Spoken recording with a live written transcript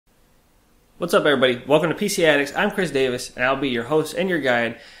What's up, everybody? Welcome to PC-Addicts. I'm Chris Davis, and I'll be your host and your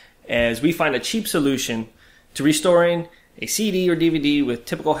guide as we find a cheap solution to restoring a CD or DVD with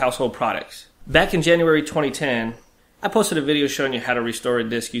typical household products. Back in January 2010, I posted a video showing you how to restore a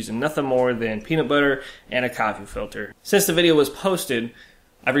disc using nothing more than peanut butter and a coffee filter. Since the video was posted,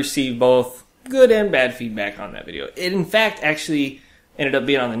 I've received both good and bad feedback on that video. It, in fact, actually ended up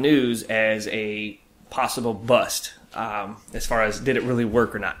being on the news as a possible bust, as far as did it really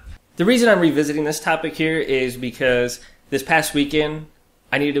work or not. The reason I'm revisiting this topic here is because this past weekend,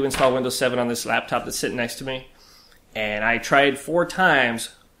 I needed to install Windows 7 on this laptop that's sitting next to me. And I tried 4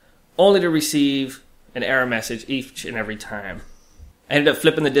 times only to receive an error message each and every time. I ended up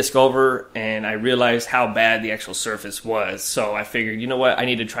flipping the disk over and I realized how bad the actual surface was. So I figured, you know what, I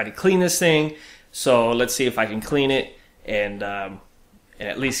need to try to clean this thing. So let's see if I can clean it and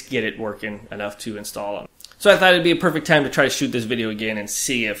at least get it working enough to install them. So I thought it'd be a perfect time to try to shoot this video again and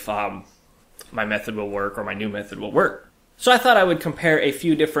see if my method will work or my new method will work. So I thought I would compare a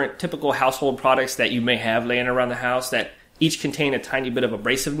few different typical household products that you may have laying around the house that each contain a tiny bit of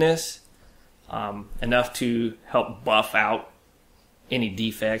abrasiveness, enough to help buff out any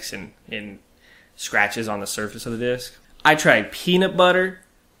defects and scratches on the surface of the disc. I tried peanut butter,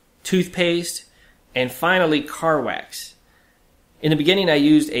 toothpaste, and finally car wax. In the beginning, I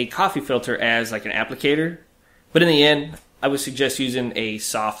used a coffee filter as like an applicator, but in the end, I would suggest using a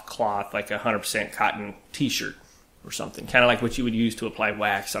soft cloth, like a 100% cotton t-shirt or something, kind of like what you would use to apply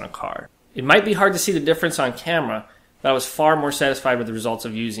wax on a car. It might be hard to see the difference on camera, but I was far more satisfied with the results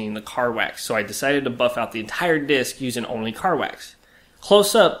of using the car wax, so I decided to buff out the entire disc using only car wax.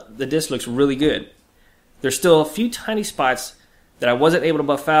 Close up, the disc looks really good. There's still a few tiny spots that I wasn't able to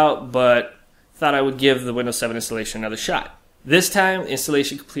buff out, but thought I would give the Windows 7 installation another shot. This time,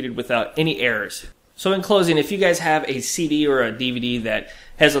 installation completed without any errors. So in closing, if you guys have a CD or a DVD that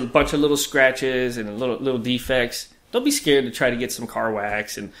has a bunch of little scratches and little defects, don't be scared to try to get some car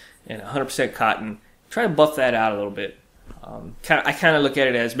wax and 100% cotton. Try to buff that out a little bit. I kind of look at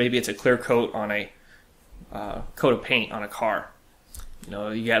it as maybe it's a clear coat on a coat of paint on a car. You know,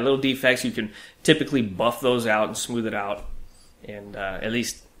 you got little defects, you can typically buff those out and smooth it out and at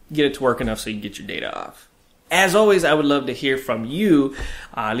least get it to work enough so you can get your data off. As always, I would love to hear from you.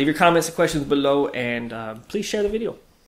 Leave your comments and questions below, and please share the video.